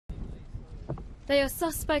They are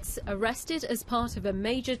suspects arrested as part of a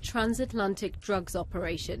major transatlantic drugs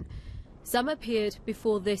operation. Some appeared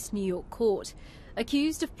before this New York court,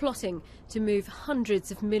 accused of plotting to move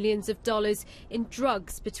hundreds of millions of dollars in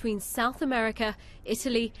drugs between South America,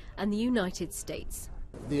 Italy and the United States.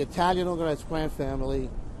 The Italian organized crime family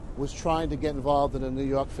was trying to get involved in the New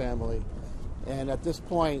York family, and at this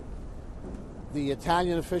point the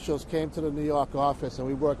Italian officials came to the New York office and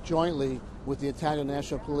we worked jointly with the Italian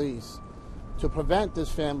National Police to prevent this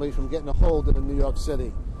family from getting a hold of New York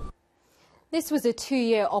City. This was a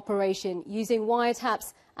 2-year operation using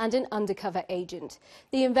wiretaps and an undercover agent.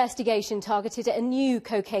 The investigation targeted a new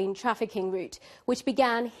cocaine trafficking route, which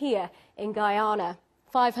began here in Guyana.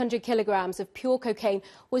 500 kilograms of pure cocaine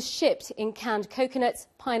was shipped in canned coconuts,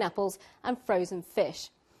 pineapples and frozen fish.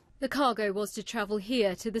 The cargo was to travel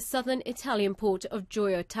here to the southern Italian port of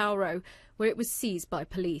Gioia Tauro, where it was seized by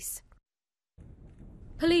police.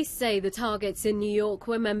 Police say the targets in New York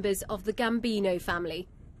were members of the Gambino family.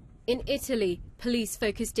 In Italy, police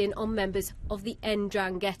focused in on members of the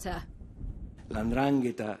 'Ndrangheta. The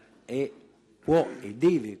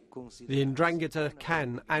 'Ndrangheta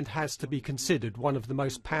can and has to be considered one of the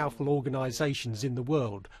most powerful organisations in the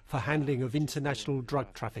world for handling of international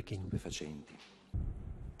drug trafficking.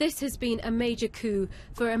 This has been a major coup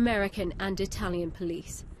for American and Italian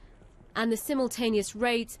police. And the simultaneous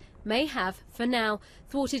raids may have, for now,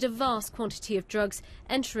 thwarted a vast quantity of drugs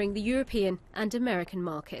entering the European and American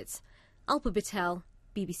markets. Alpa Patel,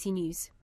 BBC News.